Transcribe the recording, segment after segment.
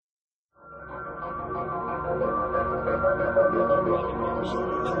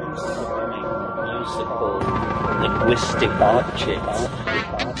transforming musical linguistic objects,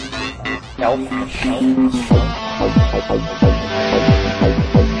 elf machines.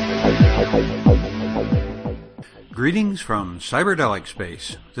 Greetings from Cyberdelic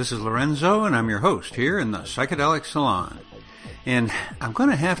Space. This is Lorenzo, and I'm your host here in the Psychedelic Salon. And I'm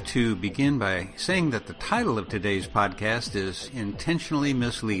going to have to begin by saying that the title of today's podcast is intentionally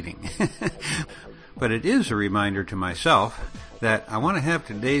misleading. But it is a reminder to myself that I want to have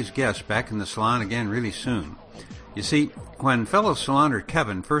today's guest back in the salon again really soon. You see, when fellow saloner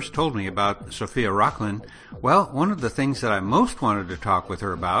Kevin first told me about Sophia Rocklin, well, one of the things that I most wanted to talk with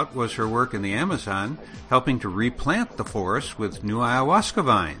her about was her work in the Amazon, helping to replant the forest with new ayahuasca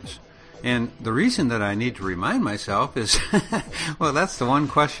vines. And the reason that I need to remind myself is, well, that's the one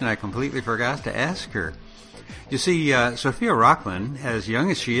question I completely forgot to ask her. You see, Sophia Rocklin, as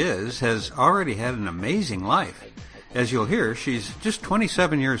young as she is, has already had an amazing life. As you'll hear, she's just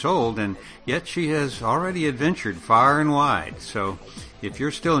 27 years old, and yet she has already adventured far and wide. So if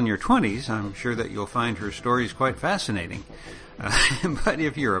you're still in your 20s, I'm sure that you'll find her stories quite fascinating. But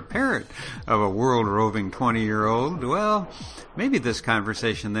if you're a parent of a world-roving 20-year-old, well, maybe this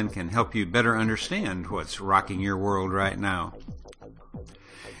conversation then can help you better understand what's rocking your world right now.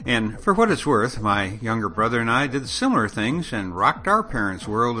 And for what it's worth, my younger brother and I did similar things and rocked our parents'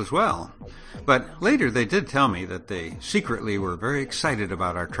 world as well. But later they did tell me that they secretly were very excited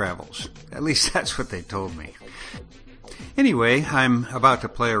about our travels. At least that's what they told me. Anyway, I'm about to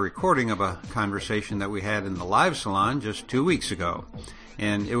play a recording of a conversation that we had in the live salon just 2 weeks ago.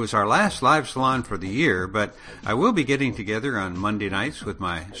 And it was our last live salon for the year, but I will be getting together on Monday nights with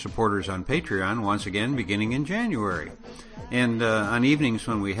my supporters on Patreon once again beginning in January. And on evenings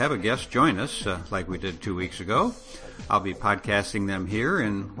when we have a guest join us, like we did 2 weeks ago, I'll be podcasting them here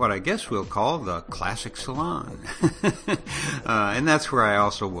in what I guess we'll call the Classic Salon. And that's where I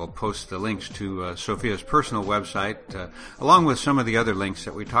also will post the links to Sophia's personal website, along with some of the other links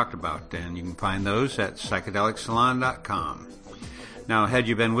that we talked about. And you can find those at psychedelicsalon.com. Now, had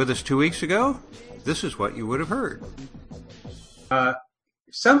you been with us 2 weeks ago, this is what you would have heard.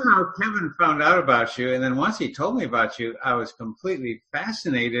 Somehow Kevin found out about you, and then once he told me about you, I was completely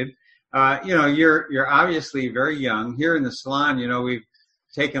fascinated. You're obviously very young. Here in the salon, we've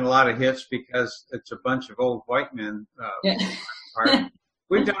taken a lot of hits because it's a bunch of old white men.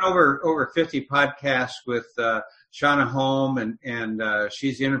 We've done over 50 podcasts with Shauna Holm, and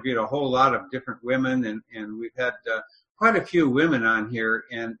she's interviewed a whole lot of different women, and we've had quite a few women on here,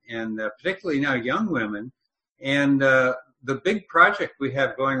 and particularly now young women. And the big project we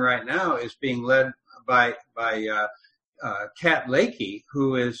have going right now is being led by Kat Lakey,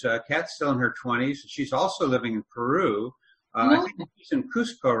 who is Kat's still in her 20s. She's also living in Peru. I think she's in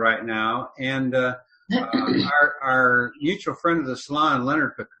Cusco right now. And our mutual friend of the salon,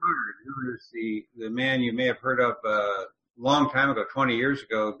 Leonard Picard, who is the man you may have heard of a long time ago, 20 years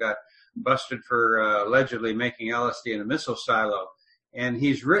ago, got busted for allegedly making LSD in a missile silo. And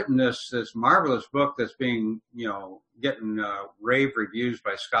he's written this marvelous book that's being, getting rave reviews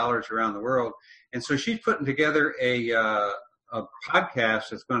by scholars around the world. And so she's putting together a podcast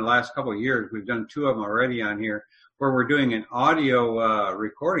that's going to last a couple of years. We've done 2 of them already on here, where we're doing an audio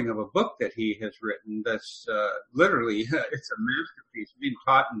recording of a book that he has written that's literally, it's a masterpiece, being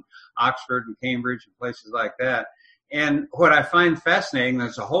taught in Oxford and Cambridge and places like that. And what I find fascinating,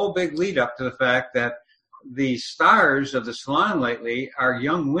 there's a whole big lead up to the fact that the stars of the salon lately are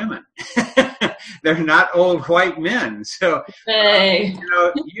young women. They're not old white men. So, hey.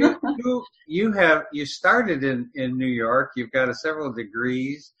 you started in New York. You've got several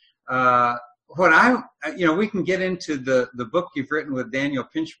degrees. We can get into the book you've written with Daniel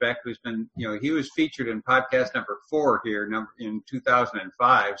Pinchbeck, who's been, he was featured in podcast number 4 here in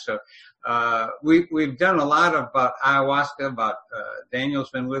 2005. So, we've done a lot about ayahuasca, Daniel's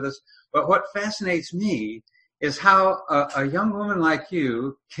been with us. But what fascinates me is how a young woman like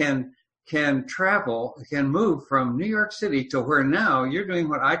you can travel, can move from New York City to where now you're doing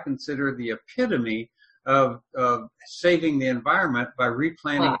what I consider the epitome of saving the environment by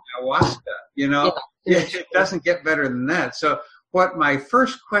replanting ayahuasca. It doesn't get better than that. So what my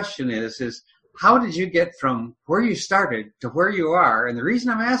first question is how did you get from where you started to where you are? And the reason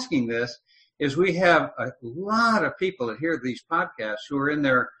I'm asking this is we have a lot of people that hear these podcasts who are in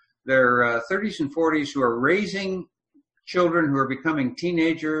their 30s and 40s who are raising children who are becoming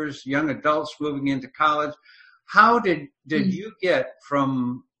teenagers, young adults moving into college. How did you get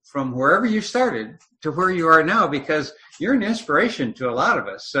from wherever you started to where you are now? Because you're an inspiration to a lot of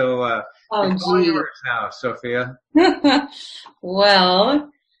us. So it's all yours now, Sophia.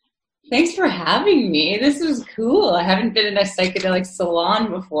 Well, Thanks for having me. This is cool. I haven't been in a psychedelic salon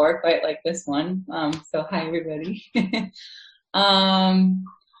before, quite like this one. So hi, everybody. um,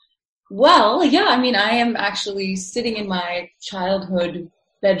 well, yeah, I mean, I am actually sitting in my childhood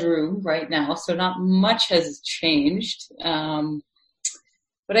bedroom right now, so not much has changed.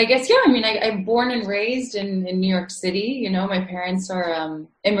 But I guess, yeah, I mean, I'm born and raised in New York City. You know, my parents are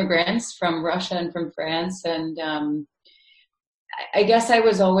immigrants from Russia and from France, and I guess I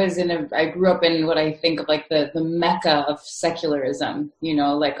was always I grew up in what I think of like the mecca of secularism, you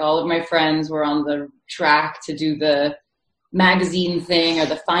know, like all of my friends were on the track to do the magazine thing or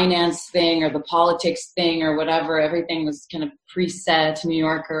the finance thing or the politics thing or whatever. Everything was kind of preset New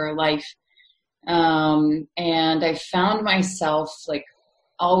Yorker life. And I found myself like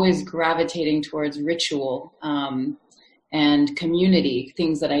always gravitating towards ritual, and community,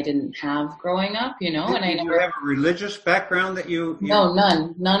 things that I didn't have growing up, you know. And I never have a religious background that you No,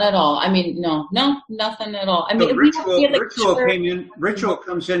 none at all. I mean, no, nothing at all. I mean, so ritual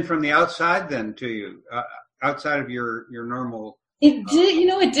comes in from the outside then to you, outside of your normal. It did, you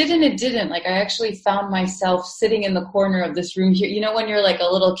know, it did and it didn't. Like I actually found myself sitting in the corner of this room here. You know, when you're like a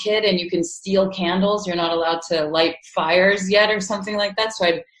little kid and you can steal candles, you're not allowed to light fires yet or something like that.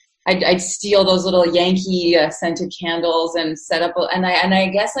 So I'd steal those little Yankee scented candles and set up, and I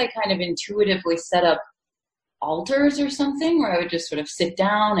guess I kind of intuitively set up altars or something where I would just sort of sit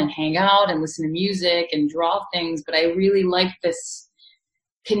down and hang out and listen to music and draw things. But I really liked this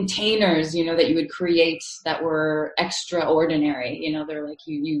containers, you know, that you would create that were extraordinary. You know, they're like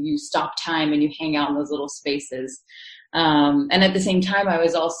you stop time and you hang out in those little spaces. And at the same time, I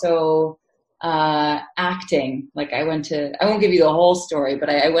was also acting. Like I won't give you the whole story, but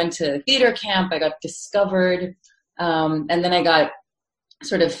I went to theater camp. I got discovered, and then I got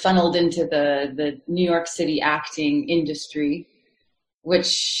sort of funneled into the New York City acting industry,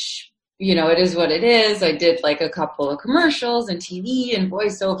 which, you know, it is what it is. I did like a couple of commercials and TV and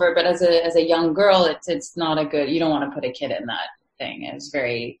voiceover, but as a young girl, it's not a good, you don't want to put a kid in that thing. It's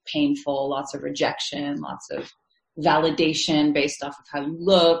very painful, lots of rejection, lots of validation based off of how you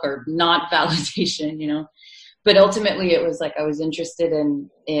look or not validation, you know. But ultimately it was like I was interested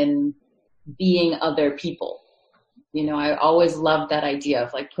in being other people. You know, I always loved that idea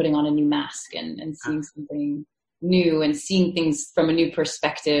of like putting on a new mask and seeing something new and seeing things from a new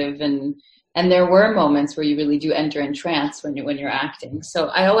perspective. And there were moments where you really do enter in trance when you're acting. So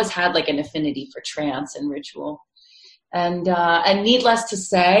I always had like an affinity for trance and ritual. And needless to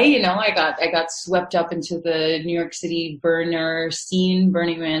say, you know, I got swept up into the New York City Burning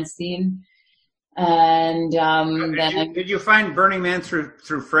Man scene. And did you find Burning Man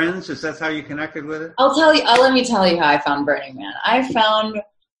through friends? Is that how you connected with it? Let me tell you how I found Burning Man.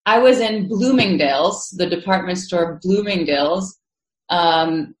 I was in Bloomingdale's, the department store Bloomingdale's,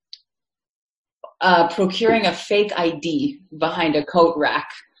 procuring a fake ID behind a coat rack.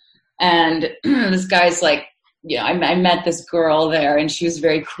 And this guy's like, you know, I met this girl there and she was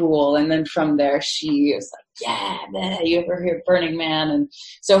very cool. And then from there, she was like, yeah, man, you ever hear Burning Man? And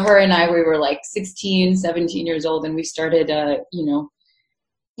so her and I, we were like 16, 17 years old. And we started, you know,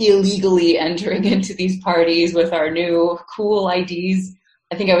 illegally entering into these parties with our new cool IDs.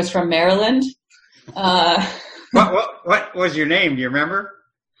 I think I was from Maryland. What was your name? Do you remember?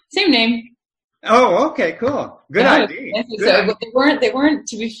 Same name. Oh, okay, cool. Good ID. So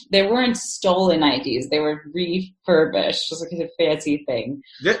they weren't stolen IDs. They were refurbished, just like a fancy thing.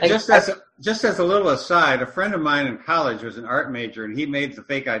 Just as a little aside, a friend of mine in college was an art major, and he made the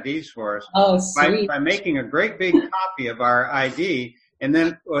fake IDs for us. Oh, sweet. By making a great big copy of our ID, and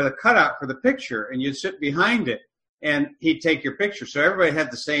then with a cutout for the picture, and you'd sit behind it, and he'd take your picture. So everybody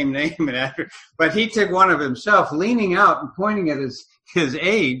had the same name and address, but he took one of himself, leaning out and pointing at his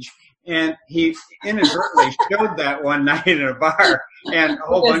age. And he inadvertently showed that one night in a bar, and a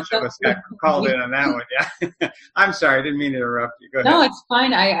whole bunch of us got called in on that one. Yeah, I'm sorry, I didn't mean to interrupt you. Go ahead. No, it's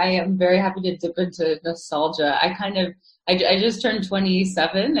fine. I am very happy to dip into nostalgia. I just turned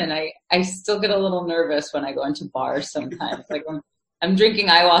 27, and I still get a little nervous when I go into bars sometimes. Like I'm drinking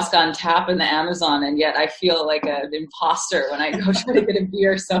ayahuasca on tap in the Amazon, and yet I feel like an imposter when I go try to get a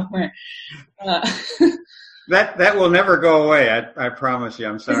beer somewhere. That will never go away. I promise you.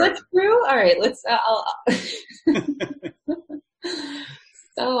 I'm sorry. Is that true? All right. Let's.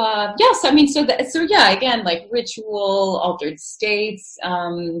 Yes. I mean, so yeah. Again, like ritual, altered states,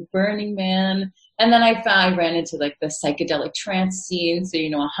 Burning Man, and then I ran into like the psychedelic trance scene. So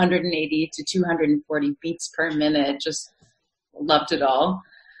 180 to 240 beats per minute. Just loved it all.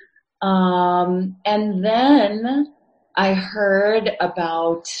 And then I heard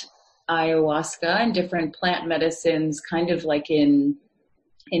about ayahuasca and different plant medicines kind of like in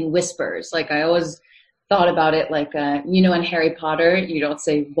in whispers. Like I always thought about it like, in Harry Potter, you don't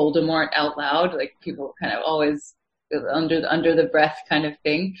say Voldemort out loud. Like people kind of always under the breath kind of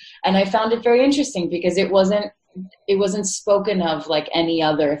thing. And I found it very interesting because it wasn't spoken of like any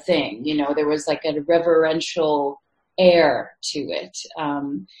other thing. There was like a reverential air to it.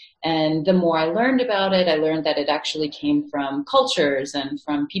 And the more I learned about it, I learned that it actually came from cultures and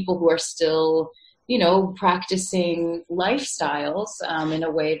from people who are still, practicing lifestyles in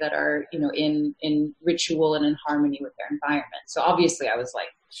a way that are, in ritual and in harmony with their environment. So obviously I was like,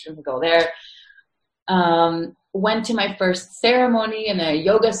 shouldn't go there. Went to my first ceremony in a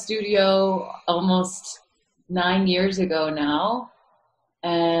yoga studio almost 9 years ago now.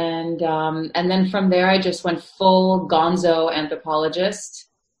 And then from there, I just went full gonzo anthropologist.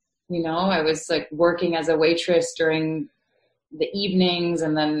 I was like working as a waitress during the evenings,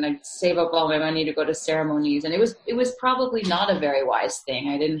 and then I'd save up all my money to go to ceremonies. And it was probably not a very wise thing.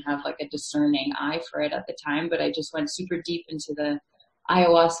 I didn't have like a discerning eye for it at the time, but I just went super deep into the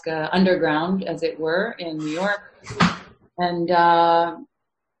ayahuasca underground, as it were, in New York. And let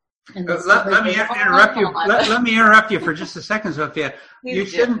me interrupt you. Let me interrupt you for just a second, Sophia. You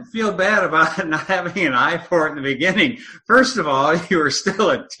shouldn't feel bad about not having an eye for it in the beginning. First of all, you were still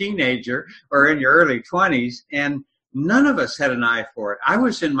a teenager or in your early 20s, and none of us had an eye for it. I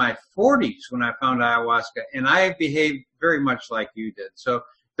was in my 40s when I found ayahuasca, and I behaved very much like you did. So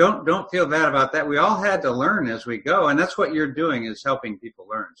don't feel bad about that. We all had to learn as we go, and that's what you're doing, is helping people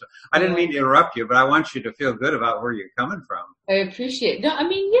learn. So I didn't mean to interrupt you, but I want you to feel good about where you're coming from. I appreciate it. No, I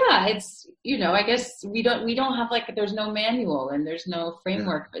mean, yeah, it's, I guess we don't have like, there's no manual and there's no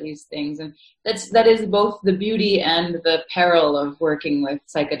framework for these things. And that is both the beauty and the peril of working with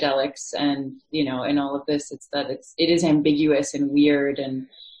psychedelics and, in all of this. It's that it is ambiguous and weird, and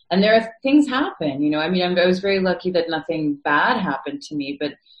there are things happen, I mean, I was very lucky that nothing bad happened to me,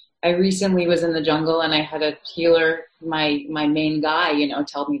 but I recently was in the jungle and I had a healer, my main guy,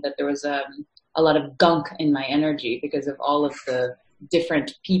 tell me that there was a lot of gunk in my energy because of all of the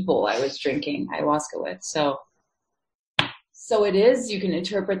different people I was drinking ayahuasca with. So it is, you can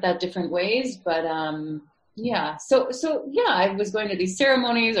interpret that different ways, but yeah. So yeah, I was going to these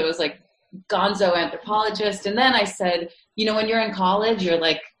ceremonies. I was like gonzo anthropologist. And then I said, when you're in college, you're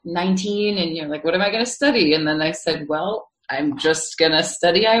like 19 and you're like, what am I going to study? And then I said, well, I'm just going to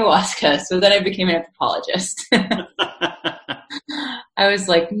study ayahuasca. So then I became an anthropologist. I was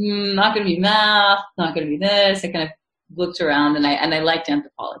like, not going to be math, not going to be this. I kind of looked around and I liked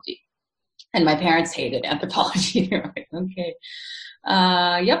anthropology. And my parents hated anthropology. They were like, okay.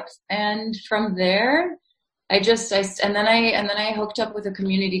 Yep. And from there, and then I hooked up with a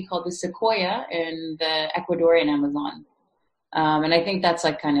community called the Sequoia in the Ecuadorian Amazon. And I think that's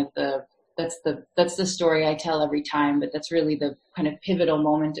like kind of that's the story I tell every time, but that's really the kind of pivotal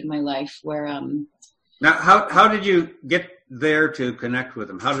moment in my life where, now, how did you get there to connect with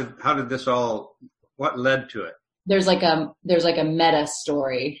them? How did this all, what led to it? There's like a meta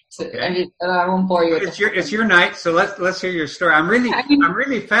story. Okay. I won't bore you. It's your night, so let's hear your story. I'm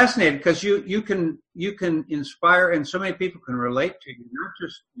really fascinated because you can inspire, and so many people can relate to you, not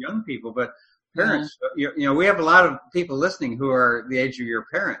just young people, but parents. Yeah. We have a lot of people listening who are the age of your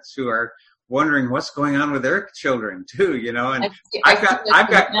parents who are wondering what's going on with their children too, and I've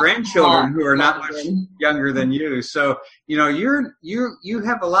got grandchildren who are not much younger than you. So, you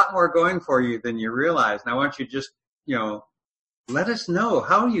have a lot more going for you than you realize. And I want you to just, let us know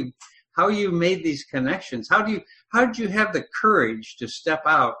how you made these connections. How did you have the courage to step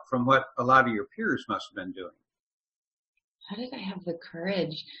out from what a lot of your peers must have been doing? How did I have the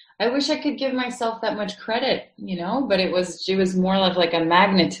courage? I wish I could give myself that much credit, but it was more of like a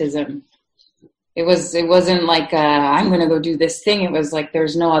magnetism. It wasn't like, I'm going to go do this thing. It was like,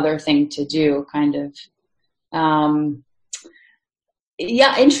 there's no other thing to do, kind of.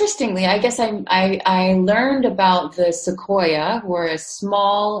 Yeah, interestingly, I guess I learned about the Sequoia, who are a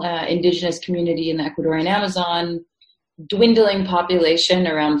small indigenous community in the Ecuadorian Amazon, dwindling population,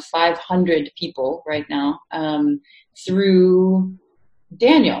 around 500 people right now, through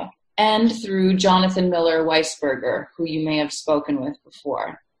Daniel and through Jonathan Miller Weisberger, who you may have spoken with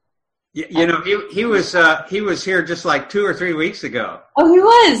before. He was here just like 2 or 3 weeks ago. Oh, he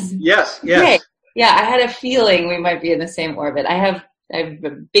was? Yes. Great. Yeah, I had a feeling we might be in the same orbit. I'm a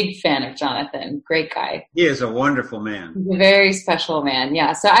big fan of Jonathan. Great guy. He is a wonderful man. He's a very special man.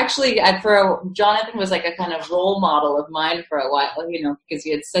 Yeah. So actually, Jonathan was like a kind of role model of mine for a while, because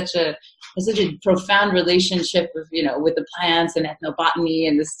he had such a profound relationship with the plants and ethnobotany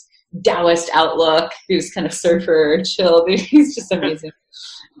and this Taoist outlook. He was kind of surfer, chill. He's just amazing.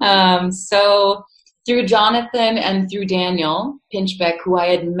 So through Jonathan and through Daniel Pinchbeck, who I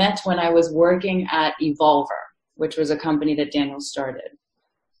had met when I was working at Evolver, which was a company that Daniel started.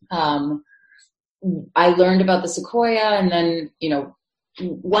 I learned about the Sequoia, and then,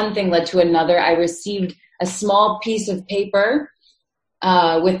 one thing led to another. I received a small piece of paper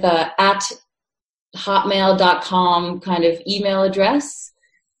with a @hotmail.com kind of email address,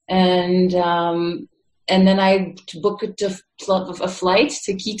 and then I booked a flight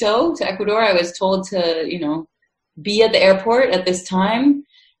to Quito, to Ecuador. I was told to, be at the airport at this time,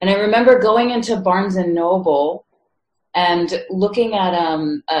 and I remember going into Barnes and Noble and looking at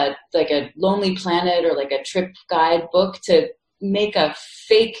like a Lonely Planet or like a trip guide book to make a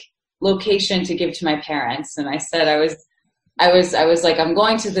fake location to give to my parents. And I said I was like, I'm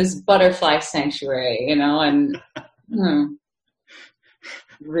going to this butterfly sanctuary, and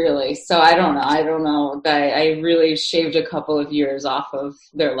really. So I don't know. I really shaved a couple of years off of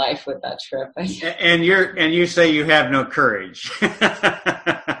their life with that trip. And you say you have no courage.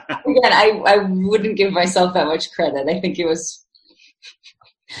 Again, I wouldn't give myself that much credit. I think it was,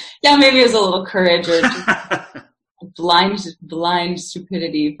 maybe it was a little courage or just blind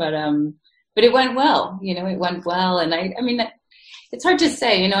stupidity, but it went well. It went well, and I mean, it's hard to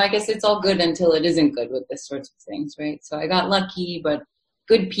say. I guess it's all good until it isn't good with this sorts of things, right? So I got lucky, but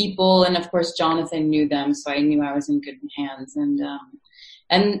good people, and of course Jonathan knew them, so I knew I was in good hands. And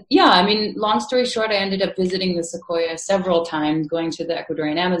I mean, long story short, I ended up visiting the Sequoia several times, going to the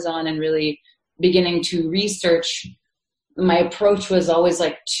Ecuadorian Amazon and really beginning to research. My approach was always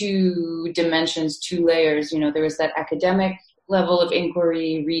like 2 dimensions, 2 layers. There was that academic level of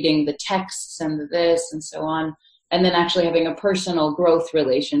inquiry, reading the texts and this and so on, and then actually having a personal growth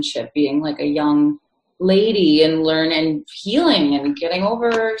relationship, being like a young lady and learn and healing and getting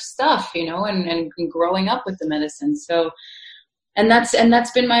over stuff, and growing up with the medicine. So, and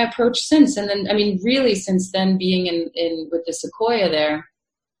that's been my approach since. And then, I mean, really since then, being in with the Sequoia there,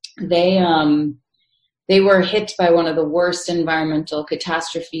 they were hit by one of the worst environmental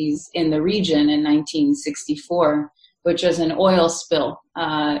catastrophes in the region in 1964, which was an oil spill,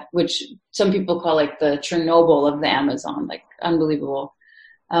 which some people call like the Chernobyl of the Amazon, like unbelievable.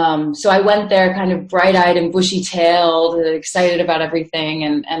 So I went there kind of bright-eyed and bushy-tailed, excited about everything,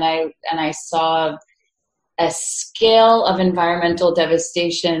 and I saw a scale of environmental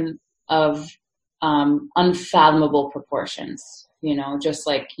devastation of unfathomable proportions. Just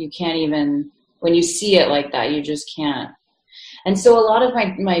like you can't even, when you see it like that, you just can't. And so a lot of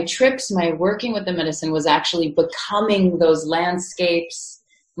my trips, my working with the medicine was actually becoming those landscapes.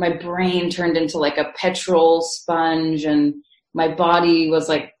 My brain turned into like a petrol sponge, and my body was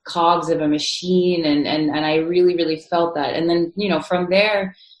like cogs of a machine, and I really, really felt that. And then, from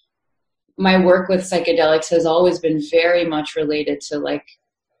there, my work with psychedelics has always been very much related to like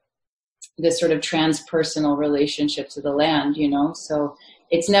this sort of transpersonal relationship to the land, so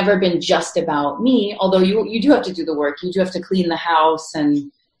it's never been just about me, although you do have to do the work. You do have to clean the house and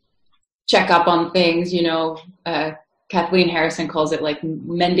check up on things, Kathleen Harrison calls it like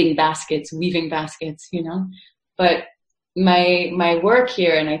mending baskets, weaving baskets, but my work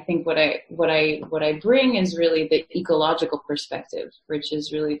here, and I think what I bring is really the ecological perspective, which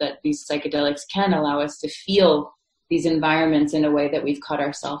is really that these psychedelics can allow us to feel these environments in a way that we've cut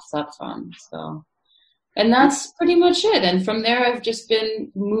ourselves up from. So, and that's pretty much it. And from there, I've just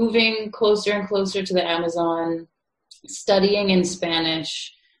been moving closer and closer to the Amazon, studying in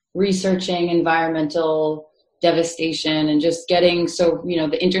Spanish, researching environmental devastation, and just getting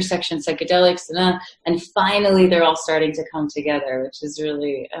the intersection psychedelics and finally they're all starting to come together, which is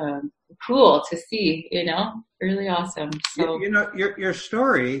really cool to see, really awesome. So your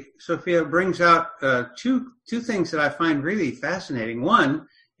story, Sophia, brings out two things that I find really fascinating. One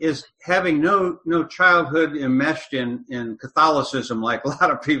is having no childhood enmeshed in Catholicism like a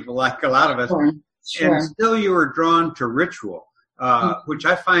lot of people, like a lot of us. Sure. And still you were drawn to ritual. Which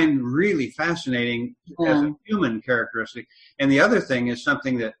I find really fascinating as a human characteristic. And the other thing is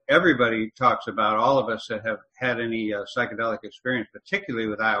something that everybody talks about, all of us that have had any psychedelic experience, particularly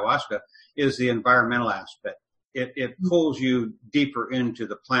with ayahuasca, is the environmental aspect. It pulls you deeper into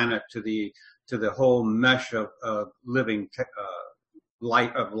the planet, to the whole mesh of living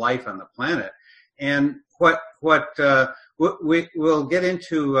life on the planet. And we'll get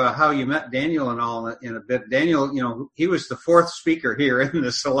into how you met Daniel and all in a bit. Daniel, he was the 4th speaker here in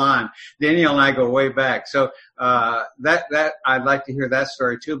the salon. Daniel and I go way back, so that I'd like to hear that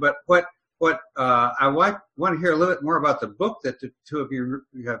story too. But what I want to hear a little bit more about the book that the two of you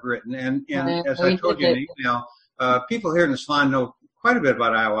have written. And as I told you in the email, people here in the salon know quite a bit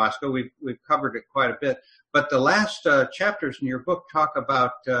about ayahuasca. We've covered it quite a bit. But the last chapters in your book talk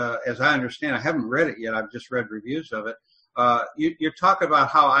about, as I understand, I haven't read it yet. I've just read reviews of it. You talk about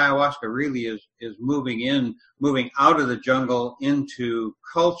how ayahuasca really is moving out of the jungle into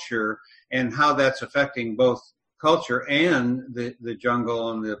culture, and how that's affecting both culture and the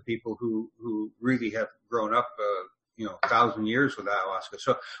jungle and the people who really have grown up, 1,000 years with ayahuasca.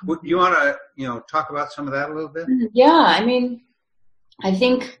 So, do you want to, talk about some of that a little bit? Yeah, I mean, I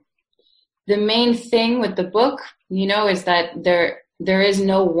think the main thing with the book, is that there is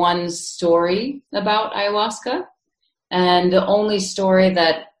no one story about ayahuasca. And the only story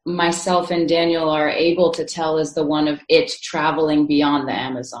that myself and Daniel are able to tell is the one of it traveling beyond the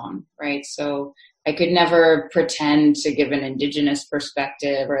Amazon, right? So I could never pretend to give an indigenous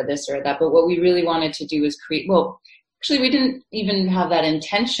perspective or this or that. But what we really wanted to do is actually, we didn't even have that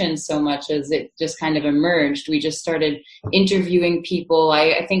intention so much as it just kind of emerged. We just started interviewing people.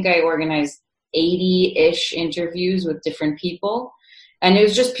 I think I organized 80-ish interviews with different people. And it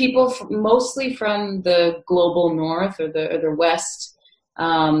was just people mostly from the global north or the west,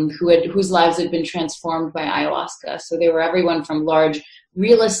 whose lives had been transformed by ayahuasca. So they were everyone from large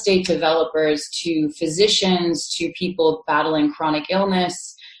real estate developers to physicians to people battling chronic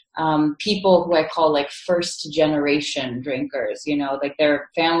illness, people who I call like first generation drinkers, like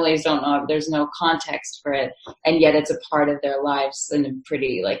their families don't know, there's no context for it, and yet it's a part of their lives in a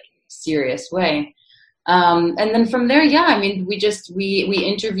pretty like serious way. And then from there, we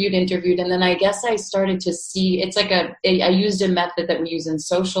interviewed, and then I guess I started to see, it's like I used a method that we use in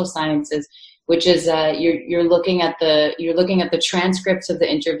social sciences, which is you're looking at the transcripts of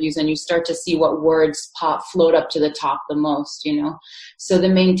the interviews, and you start to see what words float up to the top the most, So the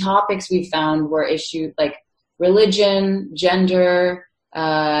main topics we found were issues like religion, gender,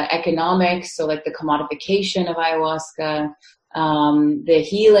 economics, so like the commodification of ayahuasca, the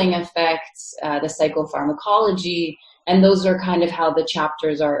healing effects, the psychopharmacology, and those are kind of how the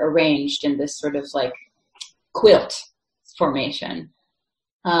chapters are arranged in this sort of like quilt formation.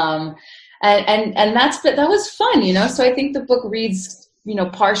 And that was fun, So I think the book reads,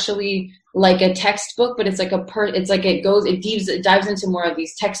 partially like a textbook, but it's like it dives into more of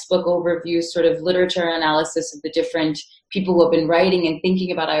these textbook overviews, sort of literature analysis of the different people who have been writing and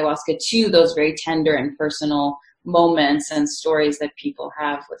thinking about ayahuasca, to those very tender and personal moments and stories that people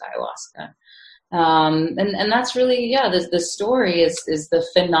have with ayahuasca. And that's really, the story is the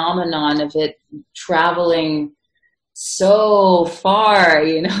phenomenon of it traveling so far,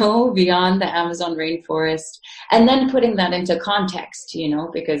 beyond the Amazon rainforest, and then putting that into context,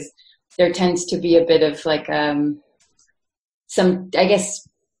 because there tends to be a bit of like, some, I guess,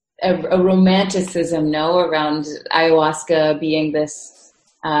 a romanticism, around ayahuasca being this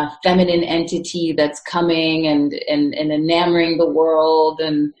feminine entity that's coming and enamoring the world.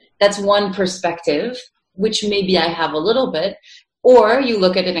 And that's one perspective, which maybe I have a little bit. Or you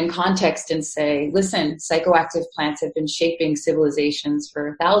look at it in context and say, listen, psychoactive plants have been shaping civilizations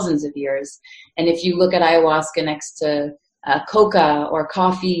for thousands of years. And if you look at ayahuasca next to coca or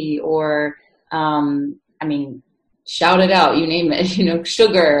coffee or, shout it out, you name it,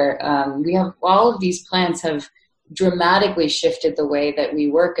 sugar. We have all of these plants have dramatically shifted the way that we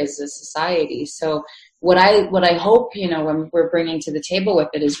work as a society. So what I hope, when we're bringing to the table with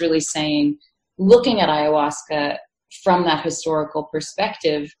it is really saying, looking at ayahuasca from that historical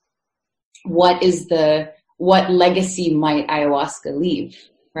perspective, what legacy might ayahuasca leave,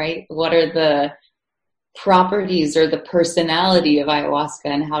 right? What are the properties or the personality of ayahuasca,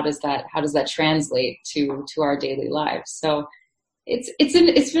 and how does that translate to our daily lives? So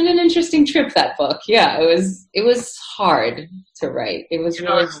it's been an interesting trip, that book. Yeah, it was hard to write. It was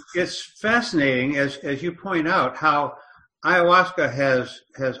really it's fascinating as you point out how ayahuasca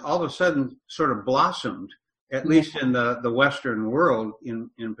has all of a sudden sort of blossomed, at least in the Western world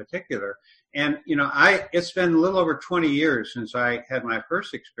in particular. And it's been a little over 20 years since I had my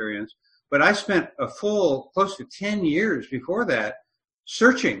first experience, but I spent a full close to 10 years before that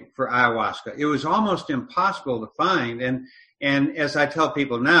searching for ayahuasca. It was almost impossible to find. And as I tell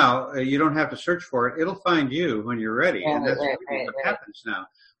people now, you don't have to search for it. It'll find you when you're ready. Yeah, and that's what happens now.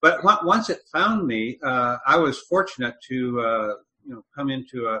 But once it found me, I was fortunate to, come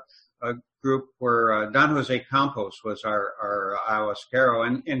into a group where Don Jose Campos was our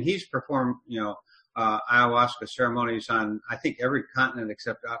ayahuasquero, and he's performed, ayahuasca ceremonies on, I think, every continent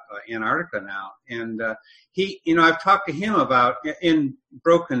except Antarctica now. And he, I've talked to him about, in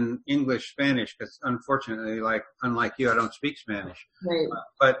broken English Spanish, because unfortunately, unlike you, I don't speak Spanish.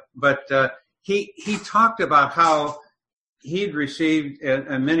 Right. But he talked about how he'd received,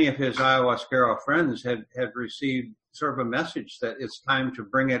 and many of his ayahuasquero friends had received sort of a message that it's time to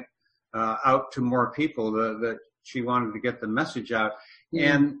bring it out to more people, that she wanted to get the message out.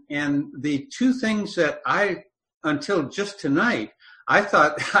 Mm-hmm. And the two things that until just tonight, I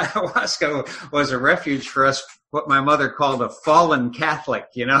thought ayahuasca was a refuge for us, what my mother called a fallen Catholic,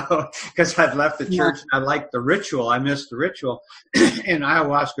 because I'd left the church and I liked the ritual. I missed the ritual, and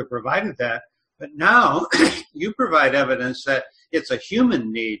ayahuasca provided that. But now you provide evidence that it's a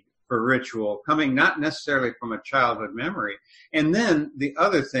human need for ritual, coming not necessarily from a childhood memory. And then the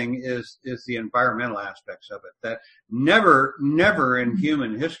other thing is the environmental aspects of it, that never in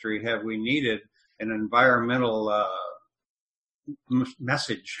human history have we needed an environmental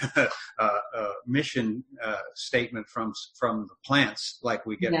message, mission statement from the plants like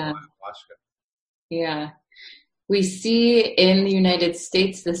we get from ayahuasca. Yeah. We see in the United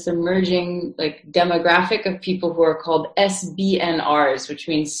States this emerging demographic of people who are called SBNRs, which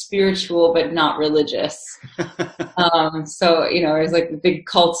means spiritual but not religious. So, there's the big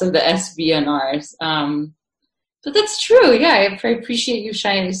cults of the SBNRs. But that's true. Yeah, I appreciate you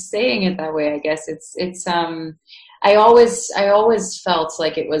saying it that way. I guess it's I always felt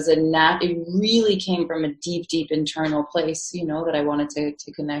like it was it really came from a deep internal place, that I wanted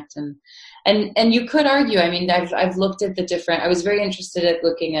to connect and you could argue. I mean, I've looked at I was very interested at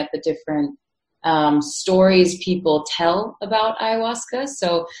looking at the different stories people tell about ayahuasca.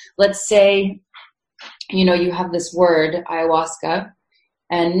 So let's say, you have this word ayahuasca,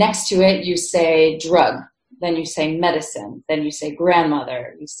 and next to it you say drug. Then you say medicine, then you say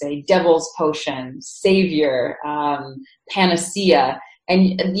grandmother, you say devil's potion, savior, panacea,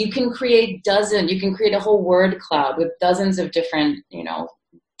 and you can create a whole word cloud with dozens of different,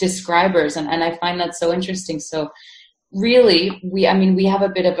 describers, and I find that so interesting. So really, we have a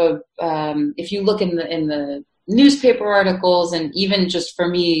bit of a, if you look in the newspaper articles, and even just for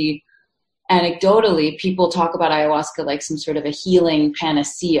me, anecdotally, people talk about ayahuasca like some sort of a healing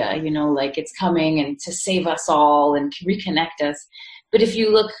panacea, like it's coming and to save us all and to reconnect us. But if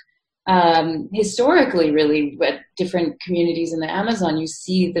you look historically, really, at different communities in the Amazon, you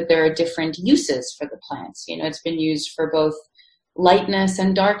see that there are different uses for the plants. It's been used for both lightness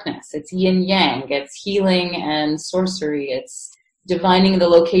and darkness. It's yin yang. It's healing and sorcery. It's divining the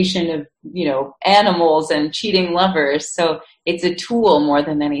location of, animals and cheating lovers. So it's a tool more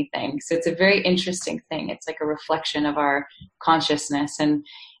than anything. So it's a very interesting thing. It's like a reflection of our consciousness. And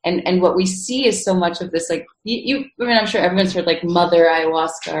what we see is so much of this, I'm sure everyone's heard mother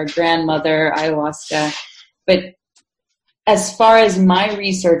ayahuasca or grandmother ayahuasca. But as far as my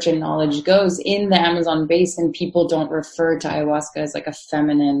research and knowledge goes, in the Amazon basin, people don't refer to ayahuasca as a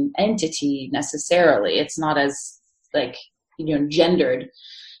feminine entity necessarily. It's not as gendered.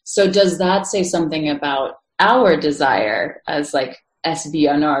 So does that say something about our desire as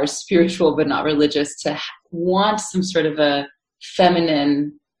SBNR, spiritual but not religious, to want some sort of a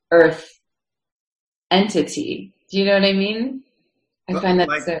feminine earth entity? Do you know what I mean? I find that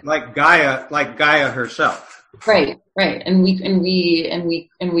like Gaia herself. Right. And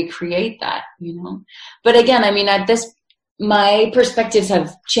we create that, But again, at this, my perspectives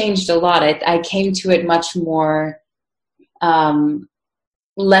have changed a lot. I came to it much more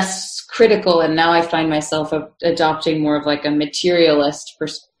less critical, and now I find myself adopting more of a materialist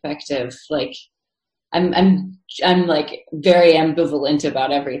perspective. I'm very ambivalent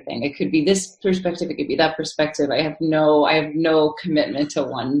about everything. It could be this perspective, it could be that perspective. I have no commitment to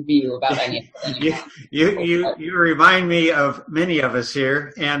one view about anything. You remind me of many of us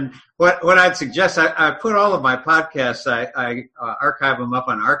here, and what I'd suggest, I put all of my podcasts, I archive them up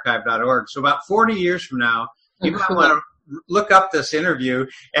on archive.org. So about 40 years from now, you might want to look up this interview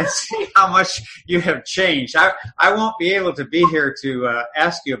and see how much you have changed. I won't be able to be here to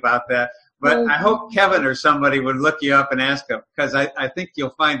ask you about that, but I hope Kevin or somebody would look you up and ask him, because I think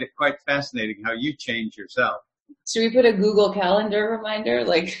you'll find it quite fascinating how you change yourself. Should we put a Google Calendar reminder,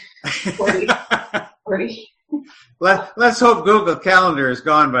 40? Let's hope Google Calendar is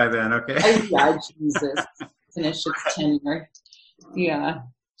gone by then, okay? Yeah, Jesus. Finish its tenure. Yeah.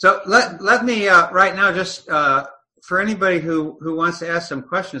 So let me right now, just for anybody who wants to ask some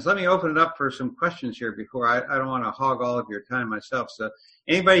questions, let me open it up for some questions here before I don't want to hog all of your time myself. So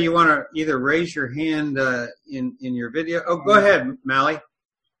anybody, you want to either raise your hand in your video? Oh, go ahead, Mally.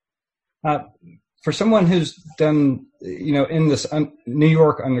 For someone who's done, in this New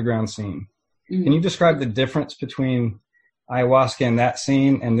York underground scene, mm-hmm. Can you describe the difference between ayahuasca in that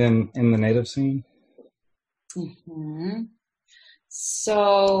scene and then in the native scene? Mm-hmm.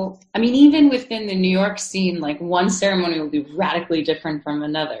 So, I mean, even within the New York scene, like one ceremony will be radically different from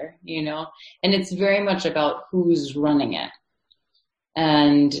another, you know, and it's very much about who's running it.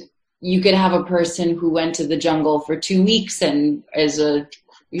 And you could have a person who went to the jungle for 2 weeks and is a,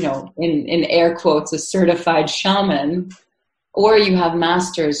 you know, in air quotes, a certified shaman, or you have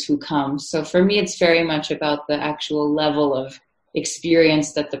masters who come. So for me, it's very much about the actual level of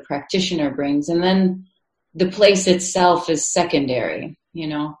experience that the practitioner brings. And then the place itself is secondary, you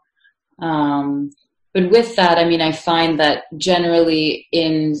know. But with that, I mean, I find that generally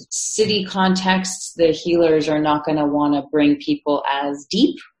in city contexts, the healers are not going to want to bring people as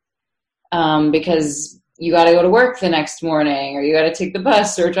deep because you got to go to work the next morning, or you got to take the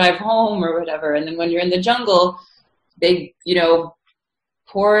bus or drive home or whatever. And then when you're in the jungle, they, you know,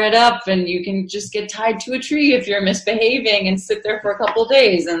 pour it up and you can just get tied to a tree if you're misbehaving and sit there for a couple of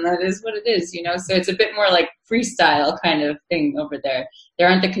days, and that is what it is, you know. So it's a bit more like freestyle kind of thing over there. There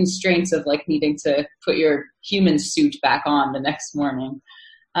aren't the constraints of like needing to put your human suit back on the next morning.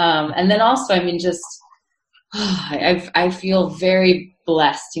 And then also, I mean, just I feel very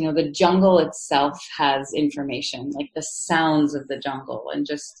blessed. You know, the jungle itself has information, like the sounds of the jungle, and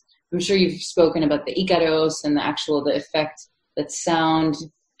just, I'm sure you've spoken about the Icaros and the effect that sound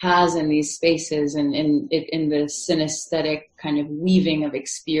has in these spaces, and in the synesthetic kind of weaving of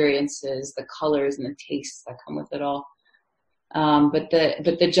experiences, the colors and the tastes that come with it all. But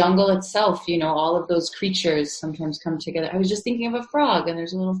the jungle itself, you know, all of those creatures sometimes come together. I was just thinking of a frog, and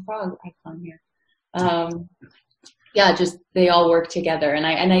there's a little frog icon here. Yeah, just they all work together, and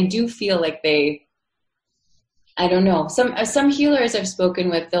I do feel like I don't know. Some healers I've spoken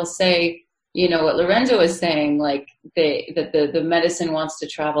with, they'll say, you know, what Lorenzo was saying, like that the medicine wants to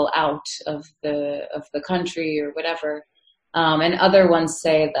travel out of the country or whatever, and other ones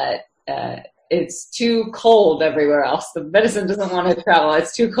say that it's too cold everywhere else. The medicine doesn't want to travel;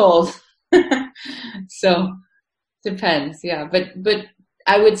 it's too cold. So depends, yeah. But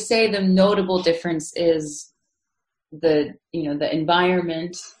I would say the notable difference is the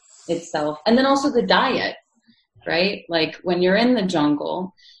environment itself, and then also the diet, right? Like when you're in the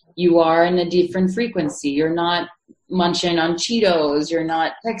jungle, you are in a different frequency. You're not munching on Cheetos. You're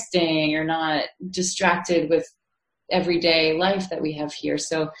not texting. You're not distracted with everyday life that we have here.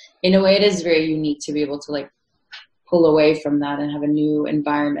 So in a way, it is very unique to be able to like pull away from that and have a new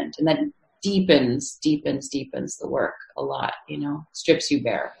environment. And that deepens the work a lot, you know, strips you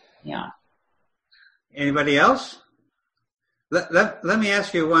bare. Yeah. Anybody else? Let me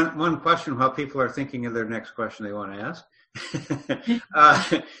ask you one question while people are thinking of their next question they want to ask.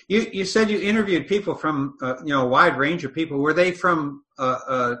 You said you interviewed people from a wide range of people. Were they from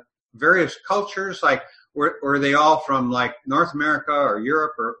various cultures? Like were they all from like North America or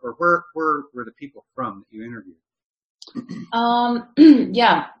Europe, or where were the people from that you interviewed?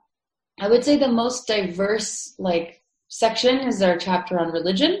 Yeah, I would say the most diverse like section is our chapter on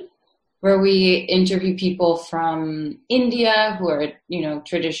religion, where we interview people from India who are, you know,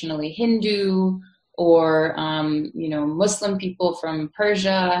 traditionally Hindu, or, you know, Muslim people from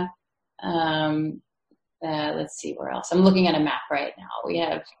Persia. Let's see where else. I'm looking at a map right now. We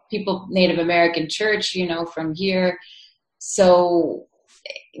have people, Native American church, you know, from here. So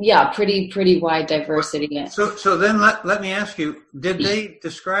yeah, pretty wide diversity. So then let me ask you, did they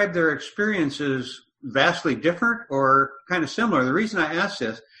describe their experiences vastly different or kind of similar? The reason I asked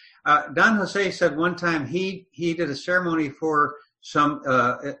this, Don Jose said one time he did a ceremony for some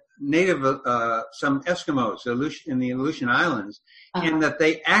some Eskimos in the Aleutian Islands, and that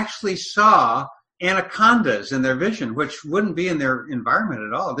they actually saw anacondas in their vision, which wouldn't be in their environment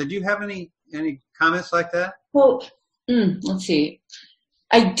at all. Did you have any comments like that? Well, let's see.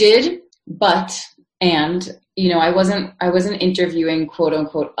 I did, and you know, I wasn't interviewing quote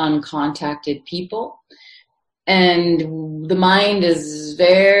unquote uncontacted people. And the mind is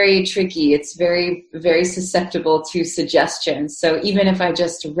very tricky. It's very, very susceptible to suggestions. So even if I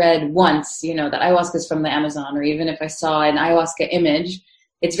just read once, you know, that ayahuasca is from the Amazon, or even if I saw an ayahuasca image,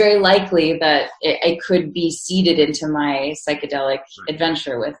 it's very likely that it could be seeded into my psychedelic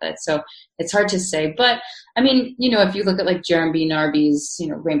adventure with it. So it's hard to say. But I mean, you know, if you look at like Jeremy B. Narby's, you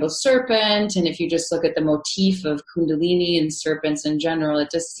know, Rainbow Serpent, and if you just look at the motif of Kundalini and serpents in general, it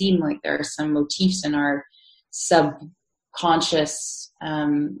does seem like there are some motifs in our subconscious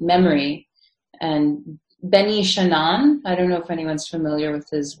memory. And Benny Shannon, I don't know if anyone's familiar with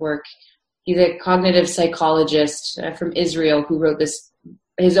his work. He's a cognitive psychologist from Israel who wrote this.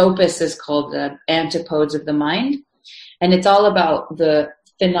 His opus is called Antipodes of the Mind. And it's all about the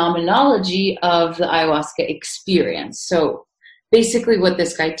phenomenology of the ayahuasca experience. So basically what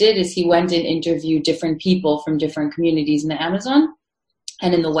this guy did is he went and interviewed different people from different communities in the Amazon.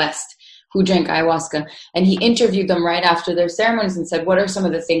 and in the West who drank ayahuasca. And he interviewed them right after their ceremonies and said, what are some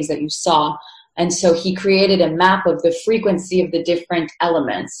of the things that you saw? And so he created a map of the frequency of the different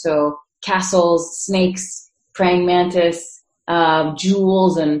elements. So castles, snakes, praying mantis,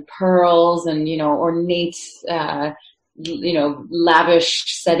 jewels and pearls and, ornate,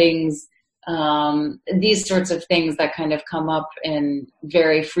 lavish settings, these sorts of things that kind of come up in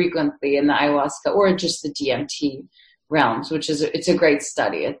very frequently in the ayahuasca or just the DMT realms, it's a great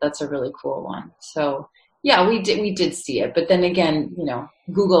study. That's a really cool one. So yeah, we did see it. But then again,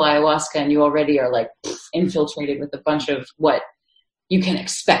 Google ayahuasca and you already are like infiltrated with a bunch of what you can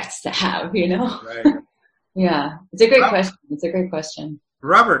expect to have, Right. Yeah. It's a great question. It's a great question.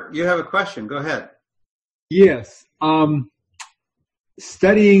 Robert, you have a question. Go ahead. Yes.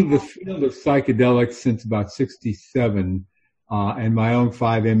 Studying the field of psychedelics since about 67, and my own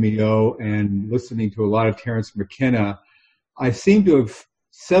 5-MeO and listening to a lot of Terence McKenna, I seem to have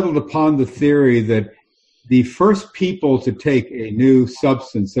settled upon the theory that the first people to take a new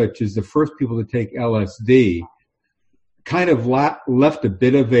substance, such as the first people to take LSD, kind of left a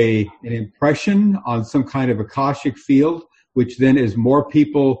bit of an impression on some kind of Akashic field, which then as more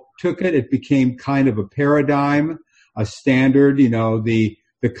people took it, it became kind of a paradigm, a standard, the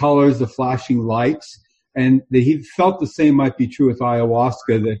colors, the flashing lights. And he felt the same might be true with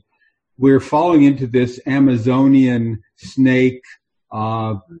ayahuasca, that we're falling into this Amazonian snake,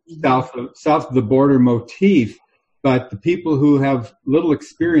 south of the border motif. But the people who have little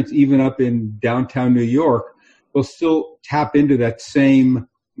experience, even up in downtown New York, will still tap into that same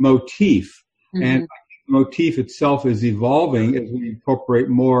motif. Mm-hmm. And the motif itself is evolving as we incorporate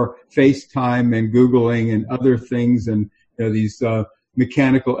more FaceTime and Googling and other things and these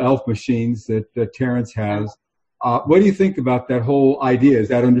mechanical elf machines that Terence has. What do you think about that whole idea? Is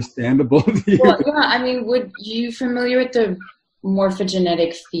that understandable to you? Well, yeah, would you familiar with the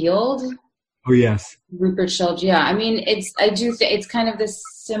morphogenetic field? Oh, yes. Rupert Sheldrake. Yeah, it's kind of this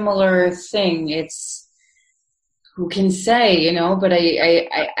similar thing. It's, who can say, but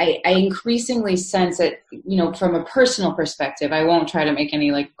I increasingly sense that, from a personal perspective, I won't try to make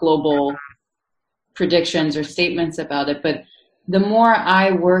any like global predictions or statements about it, but the more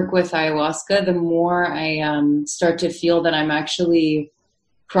I work with ayahuasca, the more I start to feel that I'm actually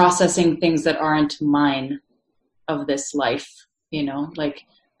processing things that aren't mine of this life, like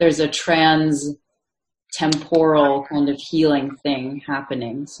there's a trans-temporal kind of healing thing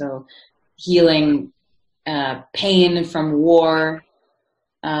happening. So healing pain from war,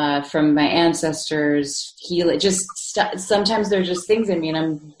 from my ancestors, heal it. Just sometimes they're just things in me, and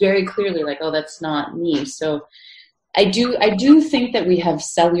I'm very clearly like, oh, that's not me. So I do think that we have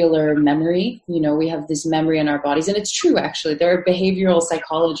cellular memory. We have this memory in our bodies, and it's true. Actually, there are behavioral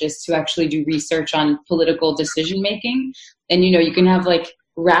psychologists who actually do research on political decision making, and you can have like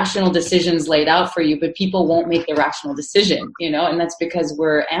rational decisions laid out for you, but people won't make the rational decision, and that's because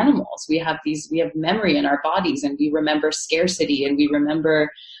we're animals. We have memory in our bodies, and we remember scarcity, and we remember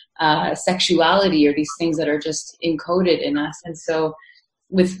sexuality, or these things that are just encoded in us. And so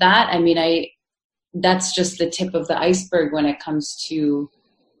with that, that's just the tip of the iceberg when it comes to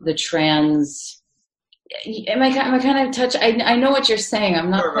the trans. Am I kind of touch? I know what you're saying. I'm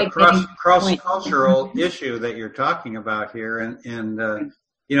not quite getting cross-cultural issue that you're talking about here, and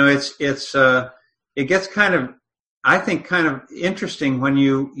it gets kind of, I think, kind of interesting when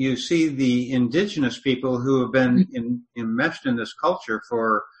you see the indigenous people who have been enmeshed in this culture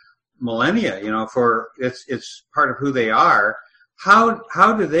for millennia. For it's part of who they are.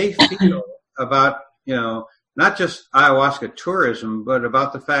 How do they feel about not just ayahuasca tourism, but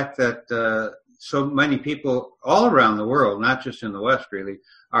about the fact that so many people all around the world, not just in the West, really,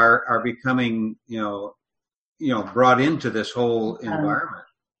 are becoming brought into this whole environment?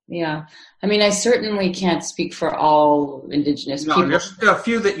 Yeah, I certainly can't speak for all indigenous people. No, just a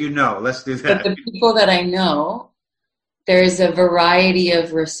few that Let's do that. But the people that I know, there's a variety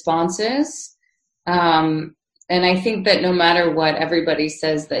of responses. And I think that no matter what, everybody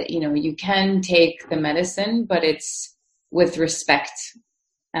says that, you can take the medicine, but it's with respect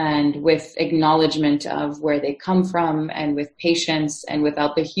and with acknowledgement of where they come from, and with patience, and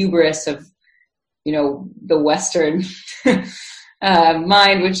without the hubris of, the Western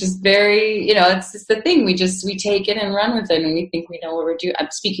mind, which is very, it's just the thing. We take it and run with it, and we think we know what we're doing. I'm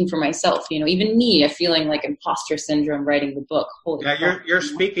speaking for myself, even me, feeling like imposter syndrome writing the book. Holy crap. You're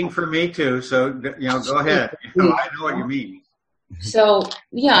speaking for me too. So, go ahead. I know what you mean. So,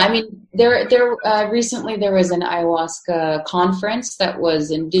 yeah, recently there was an ayahuasca conference that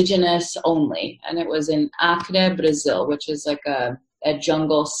was indigenous only, and it was in Acre, Brazil, which is like a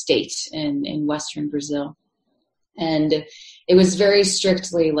jungle state in Western Brazil. And it was very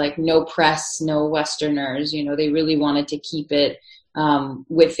strictly like no press, no Westerners. You know, they really wanted to keep it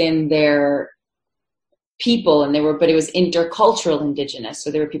within their people, and but it was intercultural indigenous.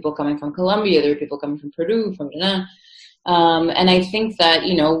 So there were people coming from Colombia, there were people coming from Peru, and I think that,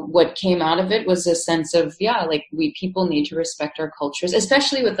 you know, what came out of it was a sense of, like people need to respect our cultures,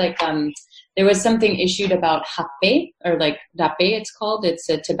 especially with like, there was something issued about hape, or like dape it's called. It's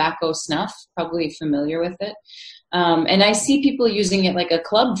a tobacco snuff, probably familiar with it. And I see people using it like a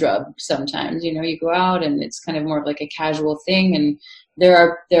club drug sometimes. You know, you go out and it's kind of more of like a casual thing. And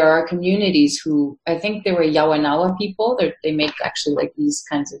there are communities who, I think they were Yawanawa people. They make actually like these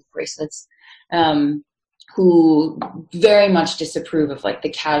kinds of bracelets, who very much disapprove of like the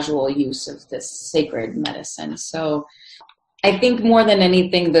casual use of this sacred medicine. So I think more than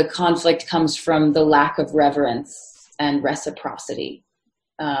anything, the conflict comes from the lack of reverence and reciprocity.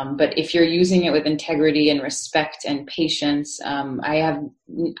 But if you're using it with integrity and respect and patience, I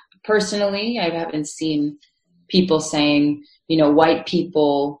haven't seen people saying, you know, white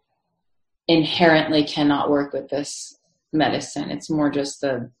people inherently cannot work with this medicine. It's more just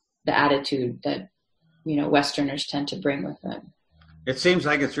the attitude that, you know, Westerners tend to bring with it. It seems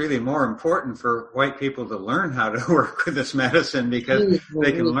like it's really more important for white people to learn how to work with this medicine, because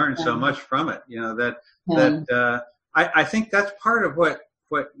they can learn so much from it. You know, I think that's part of what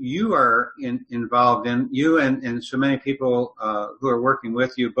you are involved in, you and so many people who are working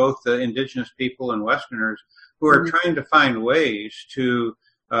with you, both the indigenous people and Westerners, who are trying to find ways to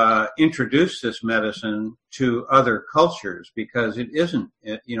introduce this medicine to other cultures, because it isn't,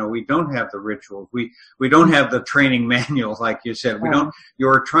 you know, we don't have the rituals. We don't have the training manuals, like you said.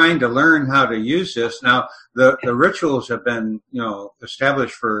 You're trying to learn how to use this. Now, the rituals have been, you know,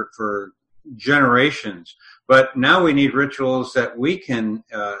 established for generations, but now we need rituals that we can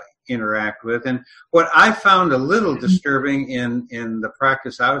interact with. And what I found a little disturbing in the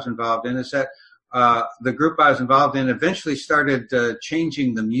practice I was involved in is that the group I was involved in eventually started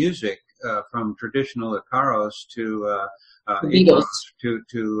changing the music from traditional Icaros to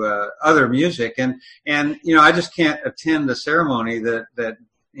other music, and you know, I just can't attend a ceremony that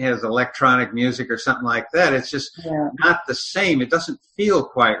has electronic music or something like that. It's just not the same. It doesn't feel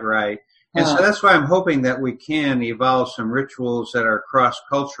quite right. And so that's why I'm hoping that we can evolve some rituals that are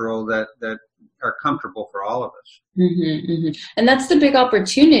cross-cultural, that are comfortable for all of us. Mm-hmm, mm-hmm. And that's the big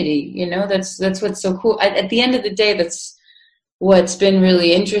opportunity, you know, that's what's so cool. At the end of the day, that's what's been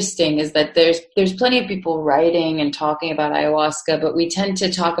really interesting, is that there's plenty of people writing and talking about ayahuasca, but we tend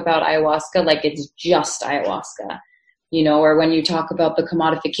to talk about ayahuasca like it's just ayahuasca, you know, or when you talk about the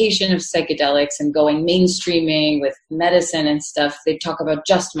commodification of psychedelics and going mainstreaming with medicine and stuff, they talk about